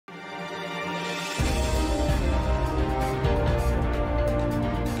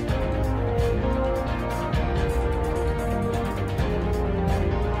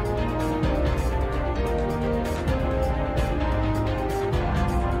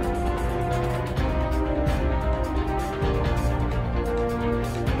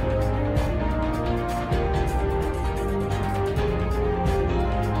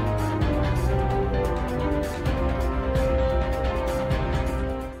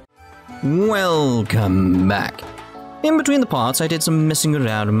Welcome back. In between the parts, I did some messing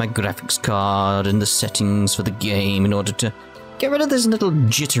around with my graphics card and the settings for the game in order to get rid of this little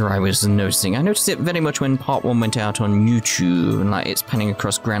jitter I was noticing. I noticed it very much when part 1 went out on YouTube, and like it's panning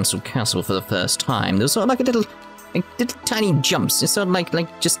across Gransel Castle for the first time. There was sort of like little tiny jumps. It's sort of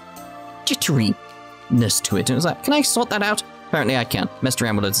like just jitteriness to it. And it was like, can I sort that out? Apparently I can. Messed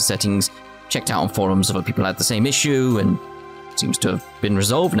around with loads of settings, checked out on forums, other people had the same issue, and it seems to have been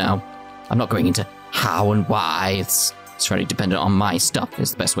resolved now. I'm not going into how and why. It's very dependent on my stuff,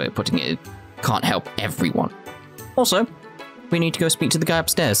 is the best way of putting it. It can't help everyone. Also, we need to go speak to the guy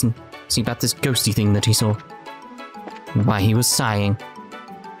upstairs and see about this ghosty thing that he saw. Why he was sighing.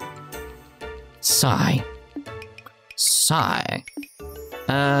 Sigh.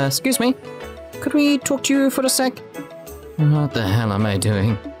 Excuse me. Could we talk to you for a sec? What the hell am I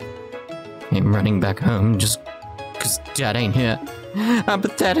doing? I'm running back home just because Dad ain't here. I'm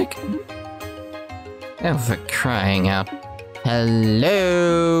pathetic. Oh, for crying out.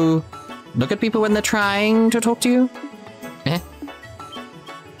 Hello? Look at people when they're trying to talk to you? Eh?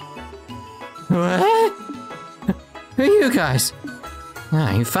 What? Who are you guys?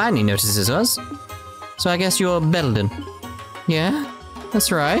 Ah, he finally notices us. So I guess you're Belden. Yeah?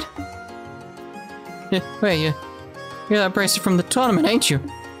 That's right. Wait, you're that bracer from the tournament, ain't you?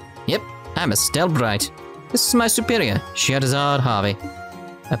 Yep, I'm Estelle Bright. This is my superior, Scheherazade Harvey.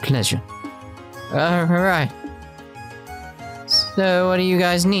 A pleasure. Alright. So, what do you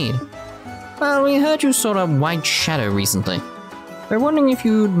guys need? Well, we heard you saw a white shadow recently. We're wondering if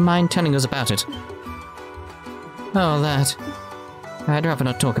you'd mind telling us about it. Oh, that. I'd rather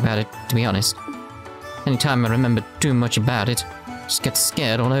not talk about it, to be honest. Anytime I remember too much about it, I just get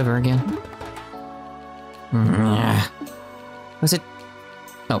scared all over again. Was it...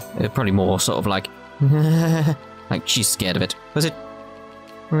 Oh, probably more sort of like... like she's scared of it. Was it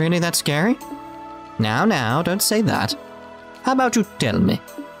really that scary? Now, don't say that. How about you tell me?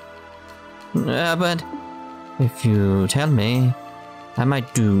 But if you tell me, I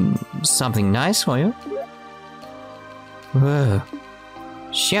might do something nice for you. Whoa.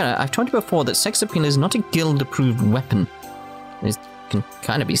 Shara, I've told you before that sex appeal is not a guild-approved weapon. It can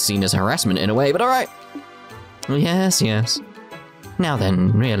kind of be seen as harassment in a way, but alright. Yes. Now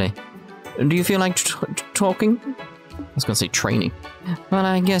then, really. Do you feel like talking? I was going to say training. Well,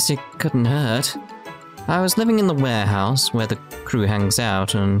 I guess it couldn't hurt. I was living in the warehouse where the crew hangs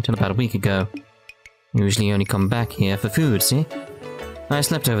out until about a week ago. Usually only come back here for food, see? I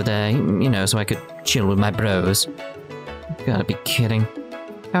slept over there, you know, so I could chill with my bros. You gotta be kidding.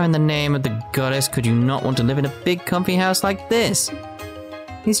 How in the name of the goddess could you not want to live in a big comfy house like this?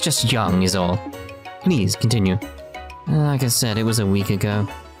 He's just young is all. Please, continue. Like I said, it was a week ago.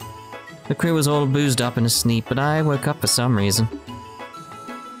 The crew was all boozed up and asleep, but I woke up for some reason.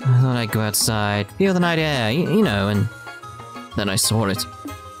 I thought I'd go outside, feel the night air, you know, and then I saw it.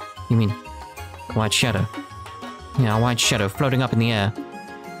 You mean, a white shadow? Yeah, a white shadow floating up in the air.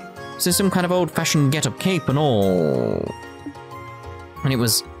 So some kind of old-fashioned get-up cape and all. And it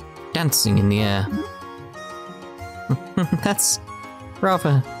was dancing in the air. That's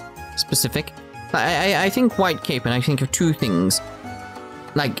rather specific. I think white cape and I think of two things.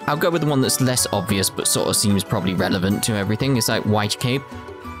 Like, I'll go with the one that's less obvious but sort of seems probably relevant to everything. It's like white cape,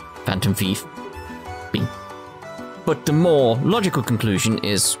 Phantom Thief, B. But the more logical conclusion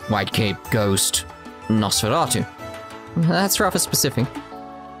is white cape, ghost, Nosferatu. That's rather specific.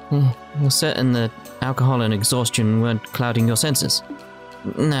 You're certain that alcohol and exhaustion weren't clouding your senses?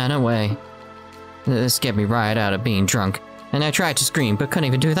 Nah, no way. This scared me right out of being drunk, and I tried to scream but couldn't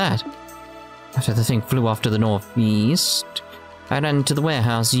even do that. After the thing flew off to the northeast, I ran into the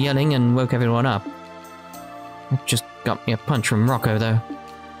warehouse yelling and woke everyone up. It just got me a punch from Rocco, though.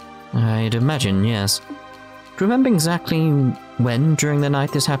 I'd imagine, yes. Do you remember exactly when during the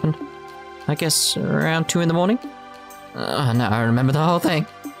night this happened? I guess around 2 in the morning? No, I remember the whole thing.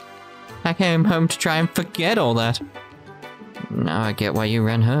 I came home to try and forget all that. Now I get why you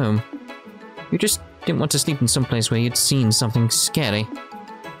ran home. You just didn't want to sleep in some place where you'd seen something scary.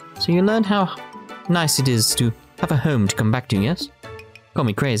 So you learned how nice it is to have a home to come back to, yes? Call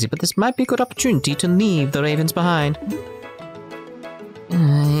me crazy, but this might be a good opportunity to leave the ravens behind.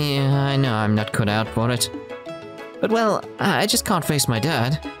 Yeah, I know I'm not cut out for it. But well, I just can't face my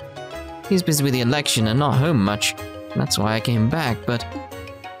dad. He's busy with the election and not home much. That's why I came back, but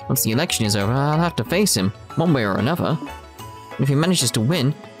once the election is over, I'll have to face him, one way or another. If he manages to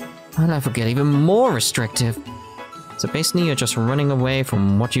win, I'll have to get even more restrictive. So basically, you're just running away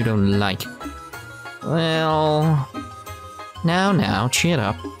from what you don't like. Well... Now, cheer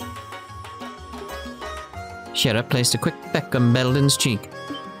up. Sheriff placed a quick peck on Belden's cheek.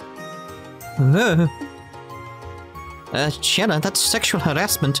 Shanna, that's sexual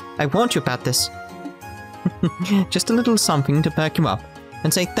harassment. I warned you about this. Just a little something to perk you up,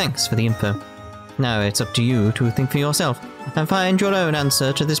 and say thanks for the info. Now it's up to you to think for yourself, and find your own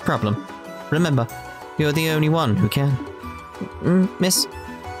answer to this problem. Remember, you're the only one who can. Miss?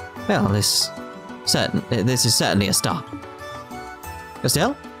 Well, this is certainly a start.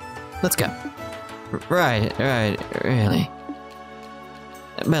 Estelle? Let's go. Right, really.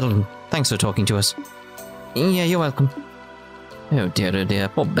 Belden, thanks for talking to us. Yeah, you're welcome. Oh dear,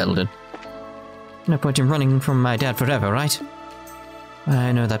 poor Belden. No point in running from my dad forever, right?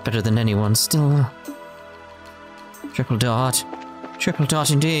 I know that better than anyone, still. Triple dot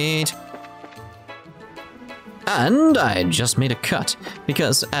indeed. And I just made a cut,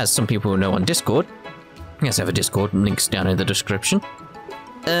 because as some people know on Discord, yes, I have a Discord, links down in the description,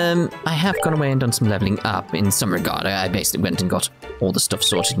 I have gone away and done some leveling up in some regard. I basically went and got all the stuff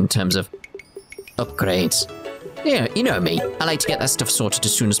sorted in terms of upgrades. Yeah, you know me, I like to get that stuff sorted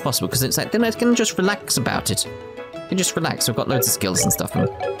as soon as possible, because it's like, then I can just relax about it. I can just relax, I've got loads of skills and stuff, and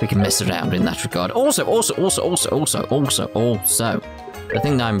we can mess around in that regard. Also, the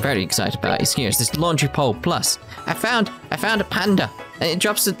thing that I'm very excited about is this Laundry Pole Plus. I found a panda, and it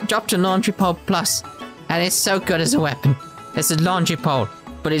dropped a Laundry Pole Plus, and it's so good as a weapon. It's a laundry pole,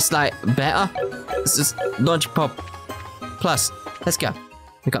 but it's like better. It's just Laundry Pole Plus. Let's go.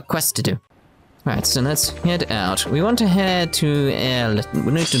 We got quests to do. Right, so let's head out. We want to head to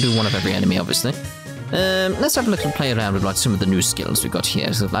we need to do one of every enemy, obviously. Let's have a little play around with like some of the new skills we've got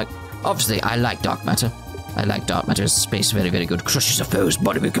here. So like, obviously, I like Dark Matter. I like Dark Matter's space very, very good. Crushes a foe's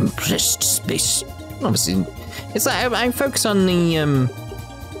body with compressed space. Obviously, it's like I focus on the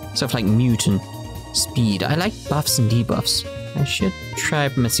stuff like mutant speed. I like buffs and debuffs. I should try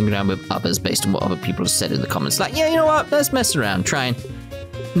messing around with others based on what other people have said in the comments. Like, yeah, you know what? Let's mess around. Try and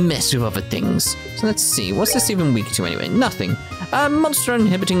mess with other things. So let's see. What's this even weak to anyway? Nothing. Monster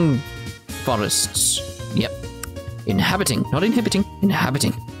inhibiting forests. Yep. Inhabiting. Not inhibiting.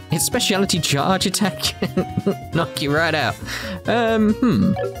 Inhabiting. It's speciality charge attack. Knock you right out.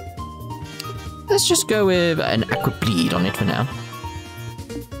 Let's just go with an aqua bleed on it for now.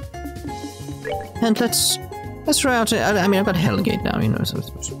 And let's throw out I mean, I've got Hellgate now, you know, so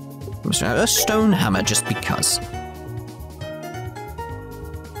let's throw out a stone hammer just because.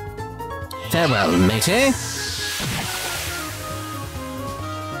 Farewell, matey.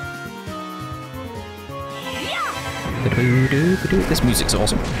 This music's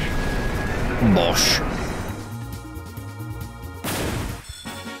awesome. Bosh.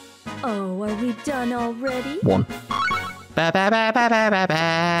 Oh, are we done already? One.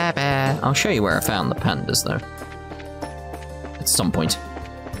 I'll show you where I found the pandas, though. At some point.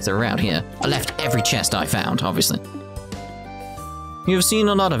 They're around here. I left every chest I found, obviously. You've seen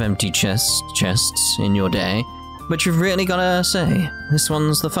a lot of empty chests in your day, but you've really gotta say, this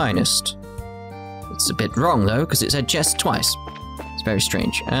one's the finest. It's a bit wrong, though, because it said chest twice. It's very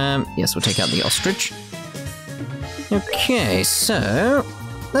strange. Yes, we'll take out the ostrich. Okay, so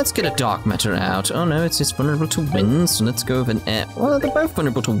let's get a dark matter out. Oh no, it's vulnerable to wind, so let's go with an air. Well, they're both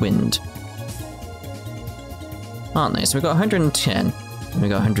vulnerable to wind, aren't they? So we've got 110, and we've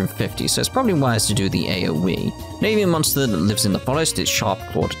got 150, so it's probably wise to do the AoE. An avian monster that lives in the forest, its sharp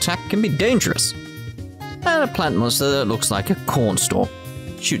clawed attack can be dangerous. And a plant monster that looks like a corn stalk.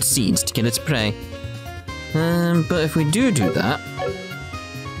 Shoots seeds to kill its prey. But if we do that,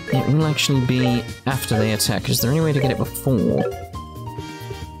 it will actually be after they attack. Is there any way to get it before?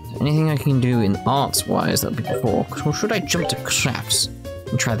 Anything I can do in arts-wise that would be before? Or should I jump to crafts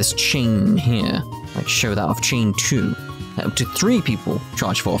and try this chain here? Like show that off chain 2. Up to 3 people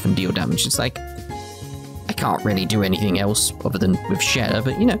charge forth and deal damage. It's like, I can't really do anything else other than with shatter,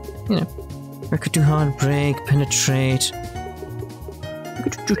 but you know. I could do hard break, penetrate. I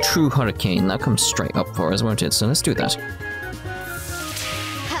could do true hurricane. That comes straight up for us, won't it? So let's do that.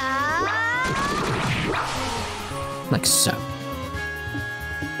 Like so.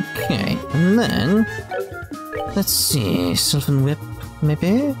 Okay, and then let's see, Sylvan Whip,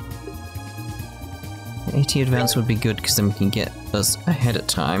 maybe? 80 advance would be good because then we can get us ahead of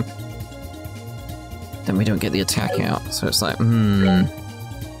time. Then we don't get the attack out, so it's like,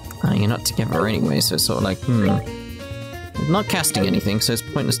 you're not together anyway, so it's sort of like, I'm not casting anything, so it's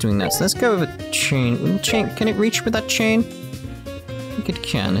pointless doing that. So let's go with a chain. Can it reach with that chain? I think it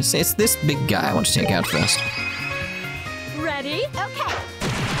can. It's this big guy I want to take out first. Ready? Okay.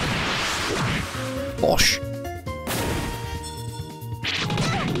 Bosh.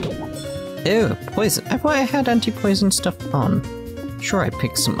 Ew, poison. I thought I had anti-poison stuff on. Sure, I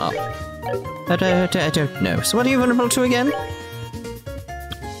picked some up. But I don't know. So what are you vulnerable to again?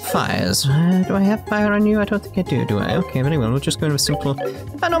 fires. Do I have fire on you? I don't think I do I? Okay, very well. We'll just go into a simple...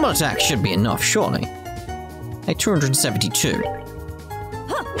 A normal attack should be enough, surely. Like 272.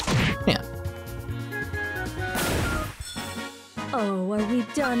 Yeah. Oh, are we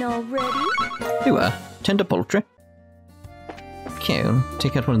done already? You are. Tender poultry. Okay, we'll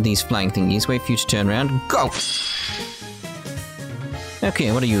take out one of these flying thingies, wait for you to turn around, go!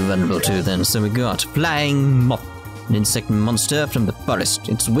 Okay, what are you vulnerable to then? So we got flying moth, an insect monster from the forest.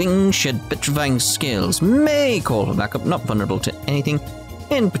 Its wings shed petrifying scales, may call for backup, not vulnerable to anything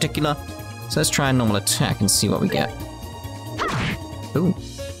in particular. So let's try a normal attack and see what we get. Ooh.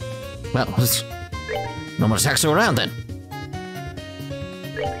 Well, normal attacks all around then.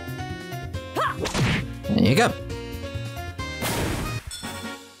 There you go.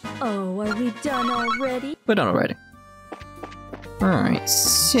 Oh, are we done already? We're done already. Alright,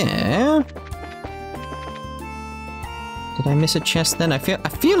 so... Did I miss a chest then? I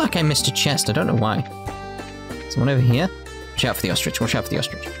feel like I missed a chest, I don't know why. Someone over here? Watch out for the ostrich, watch out for the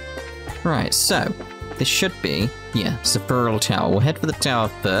ostrich. Right, so... This should be... Yeah, Sapphirl Tower. We'll head for the tower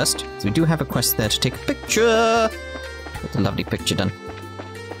first. So we do have a quest there to take a picture! Get a lovely picture done.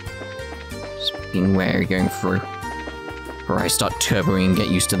 Just being wary going through. Before I start turboing and get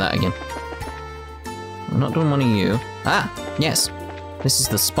used to that again. I'm not doing one of you. Ah, yes. This is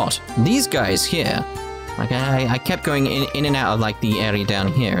the spot. These guys here, like I kept going in and out of like the area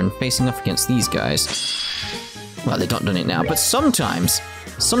down here and facing off against these guys. Well, they've not done it now, but sometimes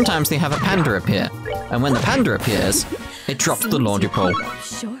they have a panda appear. And when the panda appears, it drops the laundry pole.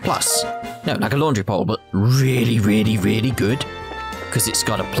 Plus. No, like a laundry pole, but really, really, really good. Because it's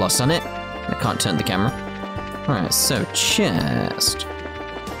got a plus on it. I can't turn the camera. Alright, so chest.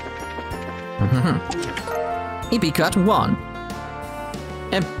 EP cut 1.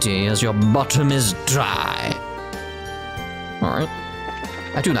 Empty as your bottom is dry. Alright.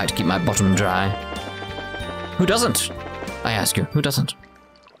 I do like to keep my bottom dry. Who doesn't? I ask you, who doesn't?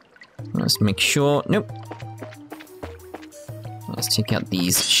 Let's make sure... Nope. Let's take out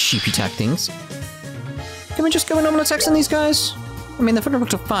these sheep attack things. Can we just go in normal attacks on these guys? I mean, they're vulnerable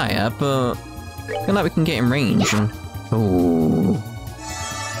to fire, but... I feel like we can get in range and... Ooh.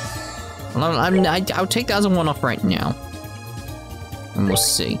 Well, I'll take that as a one-off right now. And we'll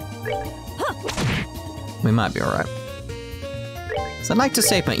see. We might be alright. So I'd like to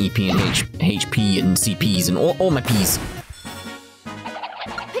save my EP and HP and CPs and all my Ps.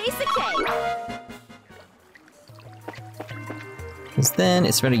 Because then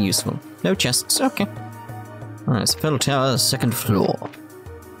it's very useful. No chests, okay. Alright, Sapphirl Tower, 2nd floor.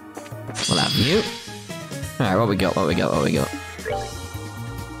 We'll have you. Alright, what we got?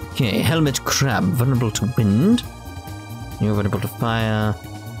 Okay, Helmet Crab, vulnerable to wind. You're vulnerable to fire.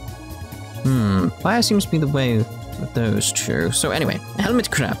 Fire seems to be the way with those two. So anyway, Helmet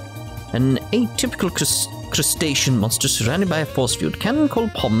Crab. An atypical crustacean monster surrounded by a force field can call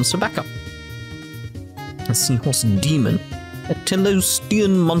palms for backup. A seahorse demon. A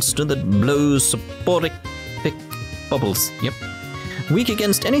Telostean monster that blows soporific bubbles. Yep. Weak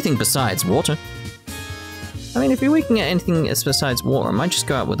against anything besides water. I mean, if you're weak at anything besides water, I might just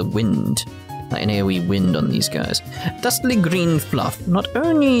go out with a wind. Like an AoE wind on these guys. Dustly green fluff. Not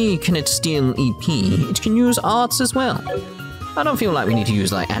only can it steal EP, it can use arts as well. I don't feel like we need to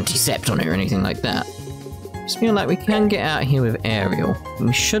use like anti-sept on it or anything like that. Just feel like we can get out here with aerial.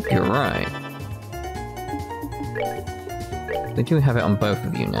 We should be alright. They do have it on both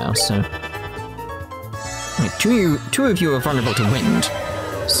of you now, so... I mean, two of you are vulnerable to wind,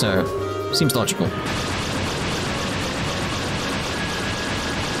 so seems logical.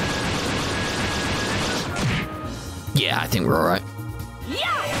 Yeah, I think we're alright. Yeah!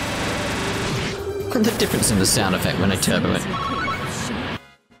 The difference in the sound effect when I turbo it.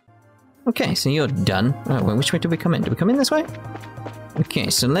 Okay, so you're done. Oh, well, which way did we come in? Did we come in this way? Okay,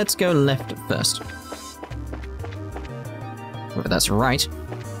 so let's go left first. Whether that's right.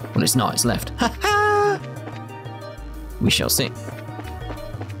 Well, it's not, it's left. Ha ha! We shall see.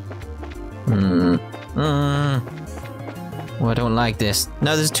 Oh, I don't like this.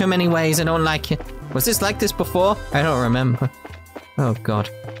 No, there's too many ways, I don't like it. Was this like this before? I don't remember. Oh god.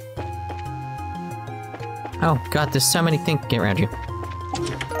 Oh god, there's so many things to get around you.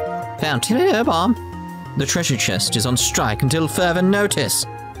 Found Tiller bomb. The treasure chest is on strike until further notice.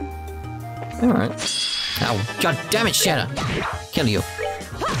 Alright. Oh god damn it, Shadow! Kill you.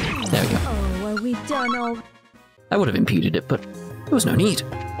 There we go. Oh, are we done all? I would have impeded it, but there was no need.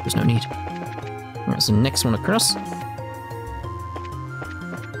 There was no need. Alright, so next one across.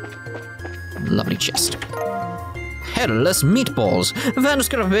 Lovely chest. Perilous meatballs. Found a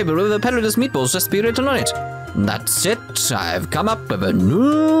scrap of paper with a perilous meatballs just be written on it. That's it. I've come up with a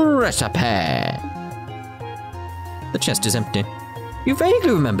new recipe. The chest is empty. You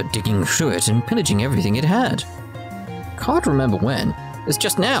vaguely remember digging through it and pillaging everything it had. Can't remember when. It's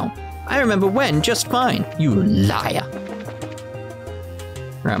just now. I remember when just fine. You liar.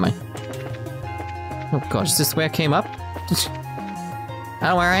 Where am I? Oh god, is this where I came up?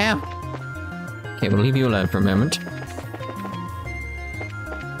 Oh, where I am. Okay, we'll leave you alone for a moment.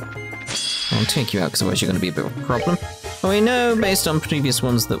 I'll take you out because otherwise you're going to be a bit of a problem. Oh, we know based on previous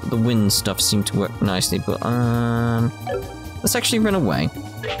ones that the wind stuff seemed to work nicely, but let's actually run away.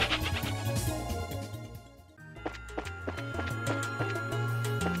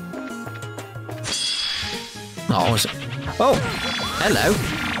 Oh, oh, hello.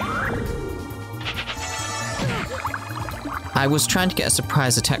 I was trying to get a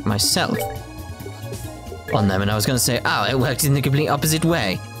surprise attack myself on them, and I was going to say, oh, it worked in the complete opposite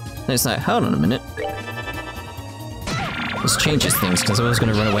way. And it's like, hold on a minute. This changes things, because I was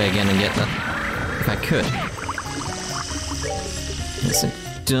going to run away again and get that if I could. There's a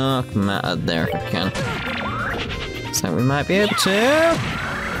dark matter there if I can. So we might be able to...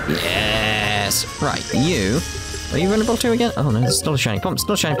 Yes! Right, you... Are you vulnerable too again? Oh no, there's still a shiny pump.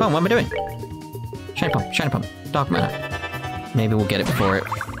 Still a shiny pump. What am I doing? Shiny pump, shiny pump. Dark matter. Maybe we'll get it before it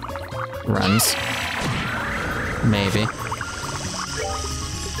runs. Maybe.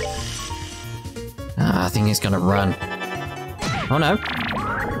 Ah, I think he's gonna run. Oh no.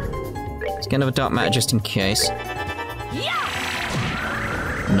 Let's get another dark matter just in case.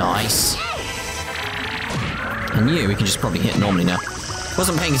 Nice. And you, we can just probably hit normally now.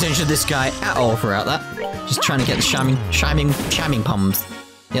 Wasn't paying attention to this guy at all throughout that. Just trying to get the chiming pumps.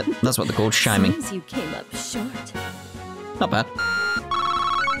 Yep, that's what they're called, chiming. Seems you came up short. Not bad.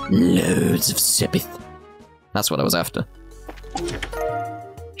 Loads of Sepith. That's what I was after.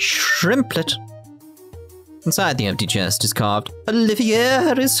 Shrimplet. Inside the empty chest is carved,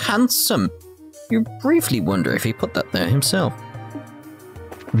 Olivier is handsome. You briefly wonder if he put that there himself.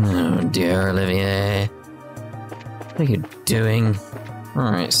 Oh dear, Olivier. What are you doing?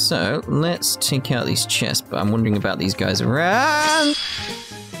 Alright, so let's take out these chests, but I'm wondering about these guys around.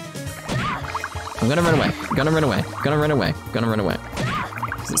 I'm gonna run away. Gonna run away. Gonna run away. Gonna run away.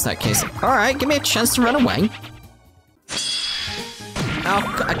 It's that case. Alright, give me a chance to run away.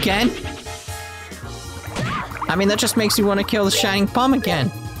 Oh, again? I mean, that just makes you want to kill the Shining Palm again.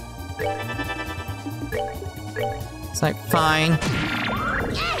 It's like, fine.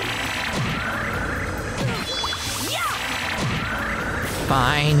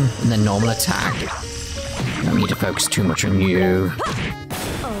 Fine. And then normal attack. No need to focus too much on you.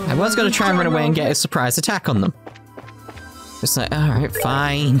 I was going to try and run away and get a surprise attack on them. It's like, alright,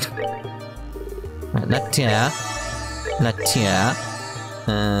 fine. Right, let tear. Let tear.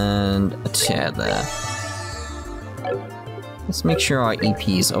 And a tear there. Let's make sure our EP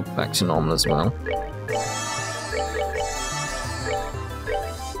is up back to normal as well.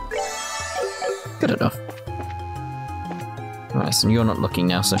 Good enough. Alright, so you're not looking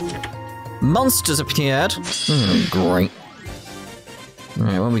now, so... Monsters appeared! Great.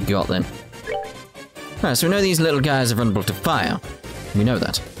 Alright, what have we got then? Alright, so we know these little guys are vulnerable to fire. We know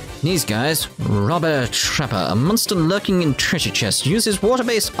that. These guys, Robber Trapper, a monster lurking in treasure chests, uses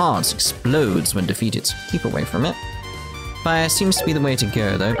water-based arts, explodes when defeated. Keep away from it. Fire seems to be the way to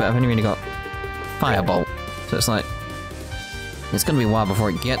go though, but I've only really got Firebolt. So it's like, it's gonna be a while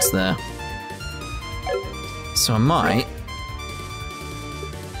before it gets there. So I might...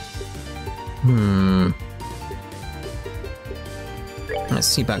 Let's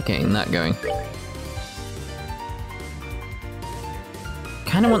see about getting that going.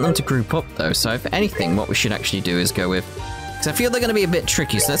 Kind of want them to group up though, so if anything, what we should actually do is go with... Because I feel they're going to be a bit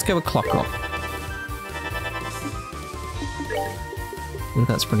tricky, so let's go with Clock Off. I think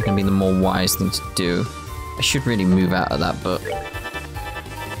that's probably going to be the more wise thing to do. I should really move out of that, but...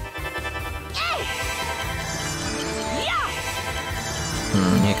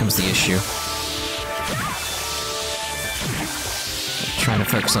 Here comes the issue. Trying to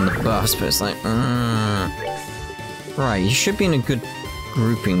focus on the buffs, but it's like, Right, you should be in a good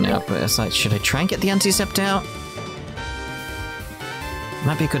grouping now, but it's like, should I try and get the Anticept out?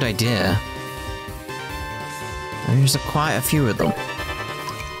 Might be a good idea. There's quite a few of them.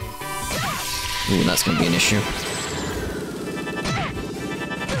 Ooh, that's gonna be an issue.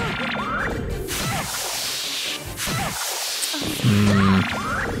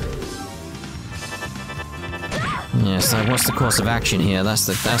 Yes, like, what's the course of action here? That's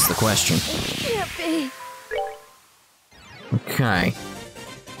the question. Yippee. Okay.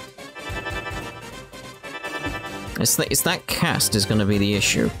 It's that cast is going to be the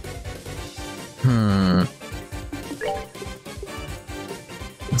issue.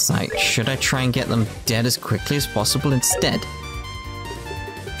 It's like, should I try and get them dead as quickly as possible instead?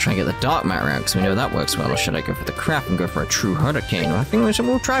 Try and get the dark matter out, because we know that works well, or should I go for the crap and go for a true hurricane? Well, I think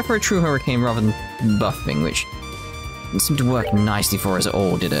we'll try for a true hurricane rather than buffing, which didn't seem to work nicely for us at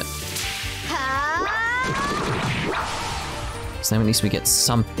all, did it? So then at least we get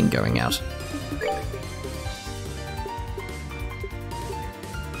something going out.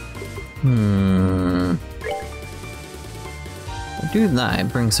 I'll do that, it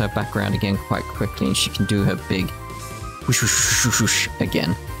brings her back around again quite quickly, and she can do her big whoosh whoosh whoosh whoosh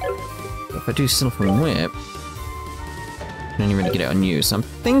again. If I do Sylvan Whip, I can only really get it on you, so I'm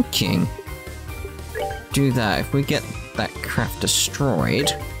thinking do that. If we get that craft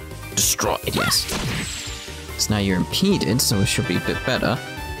destroyed, yes. So now you're impeded, so it should be a bit better.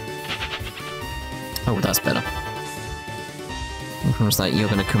 Oh, that's better. It was like you're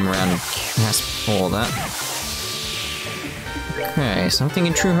gonna come around and cast for that. Okay, so I'm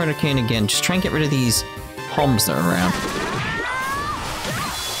thinking True Hurricane again. Just try and get rid of these bombs that are around.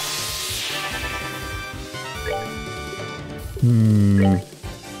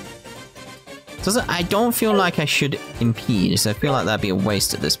 I don't feel like I should impede, so I feel like that'd be a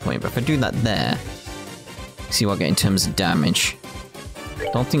waste at this point, but if I do that there, see what I get in terms of damage.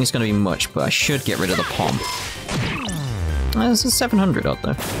 Don't think it's going to be much, but I should get rid of the pom. There's a 700 out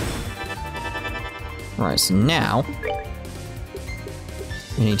there. Right, so now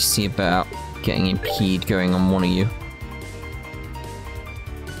we need to see about getting impede going on one of you.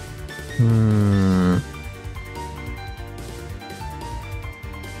 I'm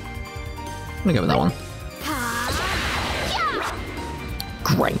gonna go with that one.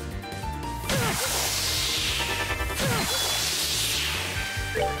 Great.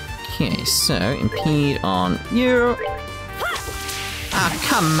 Okay, so impede on you. Ah,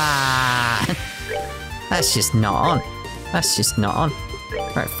 come on! That's just not on. That's just not on.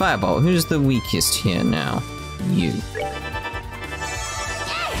 Right, Fireball, who's the weakest here now? You.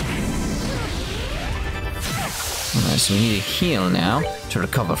 Alright, so we need a heal now to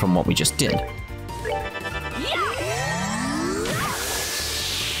recover from what we just did.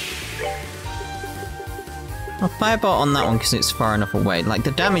 I'll Fireball on that one because it's far enough away. Like,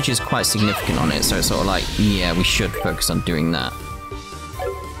 the damage is quite significant on it, so it's sort of like, yeah, we should focus on doing that.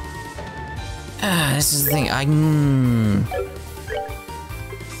 This is the thing,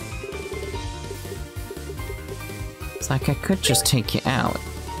 It's like I could just take it out.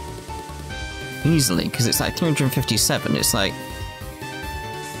 Easily, because it's like 357, it's like...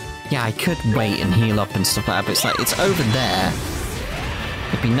 Yeah, I could wait and heal up and stuff like that, but it's like, it's over there.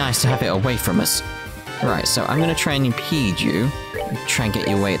 It'd be nice to have it away from us. Right, so I'm gonna try and impede you, and try and get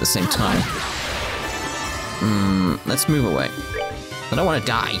you away at the same time. Let's move away. I don't want to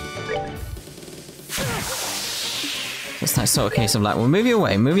die. It's that sort of case of like, well, move you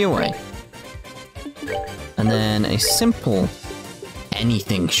away, move you away. And then a simple...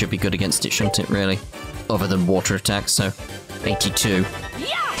 Anything should be good against it, shouldn't it, really? Other than water attacks, so... 82.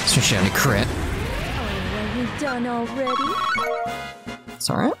 Especially on a crit. Oh, are you done already? It's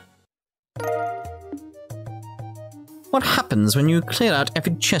alright. What happens when you clear out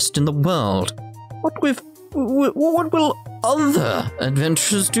every chest in the world? What will other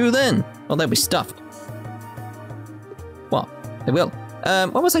adventurers do then? Well, they'll be stuffed. What? They will.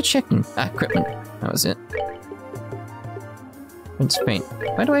 What was I checking? Ah, equipment. That was it. Prevents faint.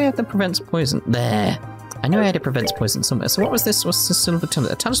 Why do I have the prevents poison? There. I knew I had it prevents poison somewhere. So what was this? What's the silver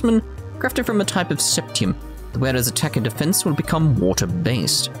talisman? A talisman crafted from a type of septium. The wearer's attack and defense will become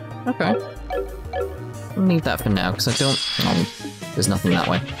water-based. Okay. I'll leave that for now, because I don't... Oh, there's nothing that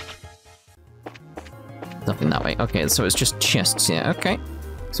way. Nothing that way. Okay, so it's just chests, yeah, okay.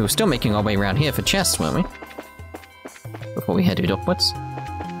 So we're still making our way around here for chests, weren't we? Before we headed upwards.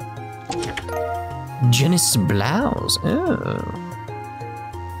 Janice blouse. Oh.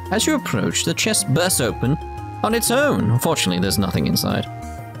 As you approach, the chest bursts open on its own. Unfortunately, there's nothing inside.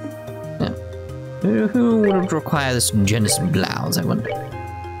 Yeah. Who would require this Janice blouse, I wonder?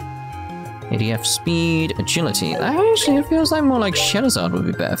 ADF speed, agility. Actually, it feels like more like Sherazard would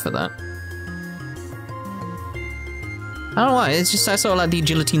be better for that. I don't know why, it's just I sort of like the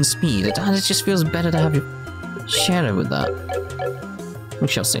agility and speed. It just feels better to have your Shadow with that. We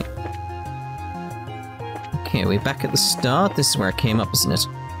shall see. Okay, we're back at the start. This is where I came up, isn't it?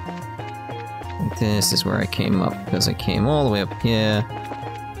 This is where I came up, because I came all the way up here.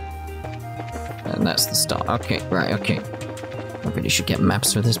 And that's the start. Okay, right, okay. I really should get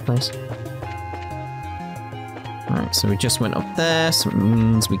maps for this place. Alright, so we just went up there, so it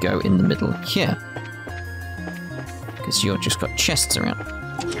means we go in the middle here. Because you've just got chests around.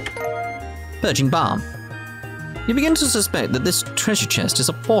 Purging Balm. You begin to suspect that this treasure chest is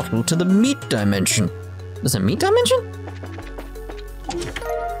a portal to the meat dimension. There's a meat dimension?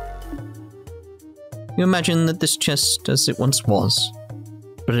 You imagine that this chest as it once was,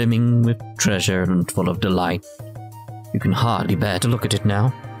 brimming with treasure and full of delight. You can hardly bear to look at it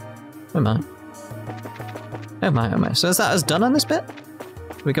now. Oh my. Oh my, oh my. So is that us done on this bit?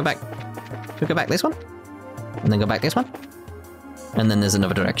 We go back. We go back this one? And then go back this one? And then there's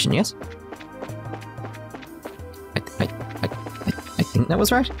another direction, yes? I think that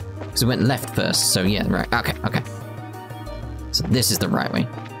was right? Because we went left first, so yeah, right. Okay, okay. So this is the right way.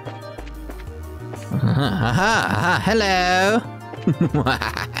 Aha, hello!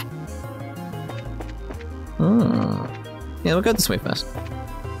 Yeah, we'll go this way first.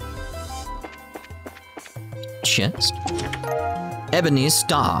 Chest. Ebony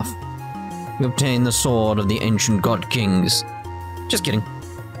staff. You obtain the sword of the ancient god kings. Just kidding.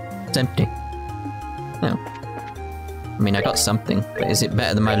 It's empty. No. I mean, I got something, but is it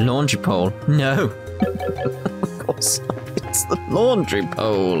better than my laundry pole? No. Of course not. It's the laundry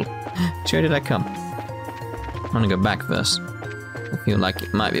pole. Where did I come? I'm gonna go back first. I feel like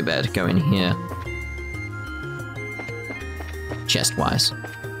it might be better to go in here. Chest-wise.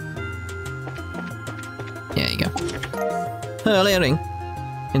 There you go. Pearl earring.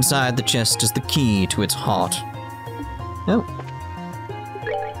 Inside the chest is the key to its heart. Oh.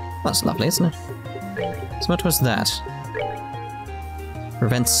 That's lovely, isn't it? So what was that?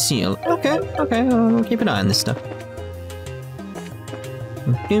 Prevent seal. Okay, okay, I'll keep an eye on this stuff.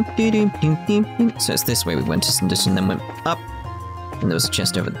 So it's this way we went, isn't it? And then went up. And there was a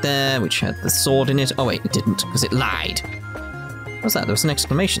chest over there, which had the sword in it. Oh wait, it didn't, because it lied. What's that? There was an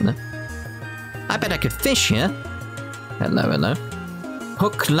exclamation there. I bet I could fish here. Hello, hello.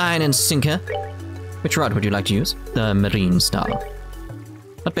 Hook, line, and sinker. Which rod would you like to use? The marine star.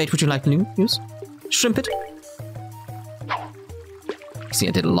 What bait would you like to use? Shrimp it. See,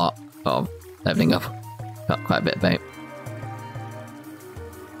 I did a lot of leveling up. Got quite a bit of bait.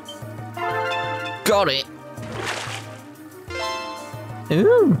 Got it!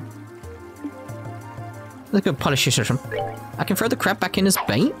 Ooh! Look at polish system. I can throw the crab back in as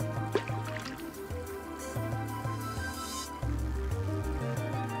bait?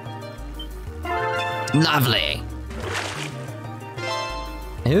 Lovely!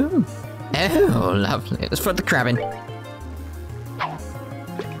 Ooh! Oh, lovely. Let's throw the crab in.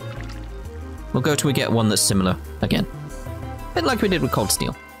 We'll go till we get one that's similar again. A bit like we did with Cold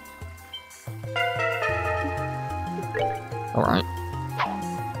Steel. Alright.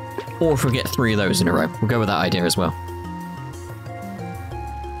 Or if we get 3 of those in a row. We'll go with that idea as well.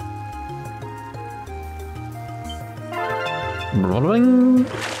 Rolling.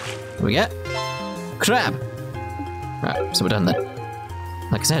 What we get? Crab! Right, so we're done then.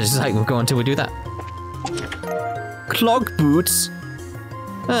 Like I said, it's like we'll go until we do that. Clog boots!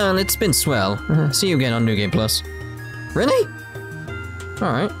 Well, it's been swell. See you again on New Game Plus. Really?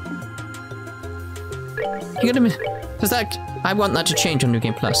 Alright. You gotta... Does that... I want that to change on New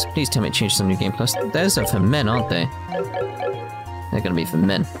Game Plus. Please tell me it changes on New Game Plus. Those are for men, aren't they? They're gonna be for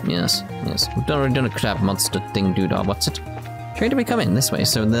men. Yes, yes. We've already done a crab monster thing, dude. What's it? Where did we come in? This way,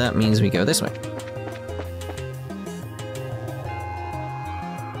 so that means we go this way.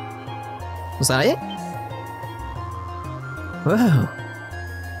 Was that it? Whoa.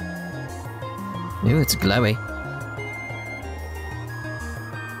 Ooh, it's glowy.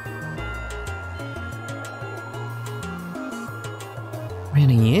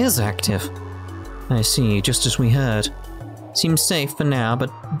 Really is active. I see, just as we heard. Seems safe for now,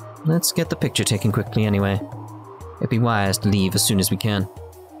 but let's get the picture taken quickly anyway. It'd be wise to leave as soon as we can.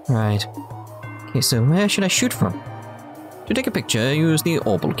 Right. Okay, so where should I shoot from? To take a picture, use the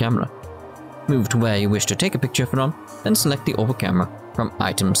orbal camera. Move to where you wish to take a picture from, then select the orbal camera from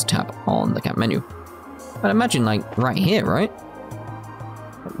Items tab on the camp menu. I'd imagine, like, right here, right?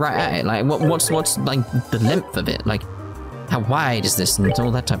 Right at it, like, what's like, the length of it? Like, how wide is this and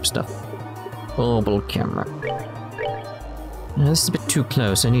all that type of stuff? Orbal camera. This is a bit too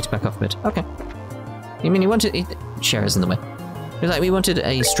close, I need to back off a bit. Okay. I mean, you wanted... Cher's in the way. It was like, we wanted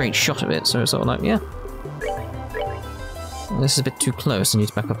a straight shot of it, so it's sort of like, yeah. This is a bit too close, I need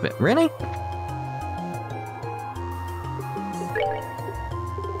to back up a bit. Really?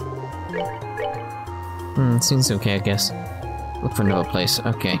 Seems okay, I guess. Look for another place.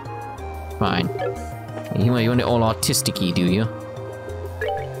 Okay. Fine. You want it all artistic-y, do you?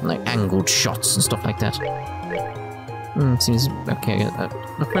 Like angled shots and stuff like that. Seems okay.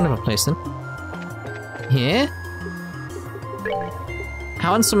 Look for another place then. Here?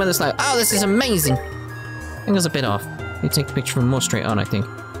 How on somewhere that's like, oh, this is amazing! Angle's a bit off. You take the picture from more straight on, I think.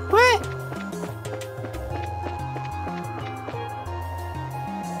 What?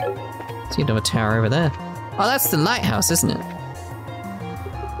 See another tower over there. Oh, that's the lighthouse, isn't it?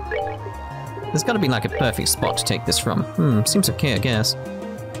 There's got to be like a perfect spot to take this from. Seems okay, I guess.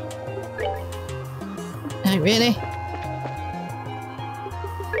 Hey, really?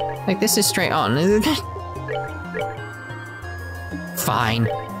 Like, this is straight on. Fine.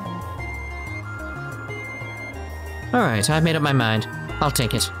 Alright, I've made up my mind. I'll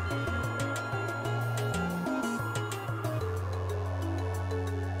take it.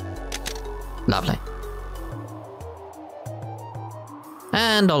 Lovely.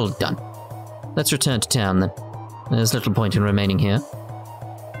 And all done. Let's return to town then. There's little point in remaining here.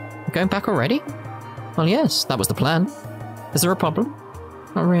 We're going back already? Well, yes, that was the plan. Is there a problem?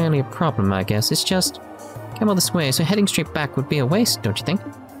 Not really a problem, I guess. It's just... came all this way, so heading straight back would be a waste, don't you think?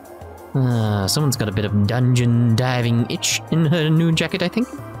 Someone's got a bit of dungeon diving itch in her new jacket, I think.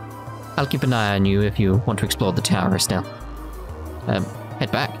 I'll keep an eye on you if you want to explore the tower, Estelle.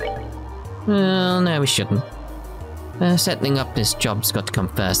 Head back? Well, no, we shouldn't. Settling up this job's got to come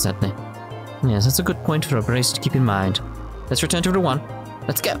first, certainly. Yes, that's a good point for a Grace to keep in mind. Let's return to Route 1.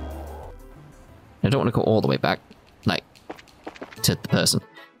 Let's go! I don't want to go all the way back, like, to the person.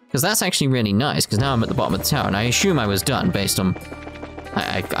 Because that's actually really nice, because now I'm at the bottom of the tower, and I assume I was done based on...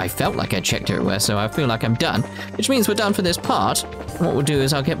 I felt like I checked everywhere, so I feel like I'm done. Which means we're done for this part. And what we'll do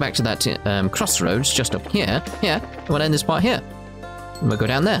is I'll get back to that crossroads just up here. Yeah, and we'll end this part here. And we'll go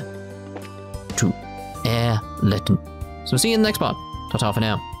down there. To Airletten. So we'll see you in the next part. Ta-ta for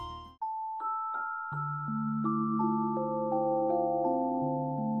now.